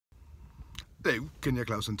Hey,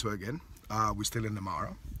 Kenyaclaus and tour again. We're still in the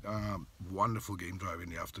Mara. Wonderful game drive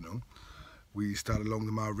in the afternoon. We started along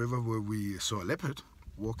the Mara River where we saw a leopard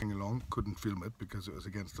walking along. Couldn't film it because it was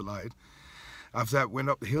against the light. After that, went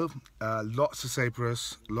up the hill. Lots of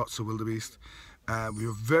cypress, lots of wildebeest. We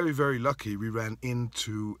were very, very lucky. We ran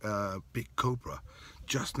into a big cobra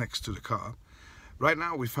just next to the car. Right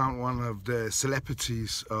now we found one of the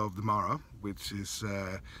celebrities of the Mara, which is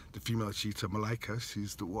the female cheetah Malika.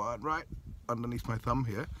 She's the one right underneath my thumb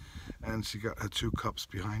here, and she got her two cubs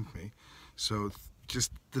behind me. So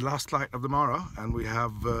just the last light of the Mara, and we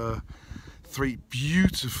have three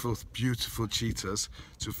beautiful, beautiful cheetahs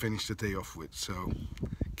to finish the day off with. So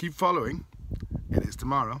keep following. It is the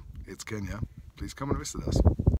Mara, it's Kenya. Please come and visit us.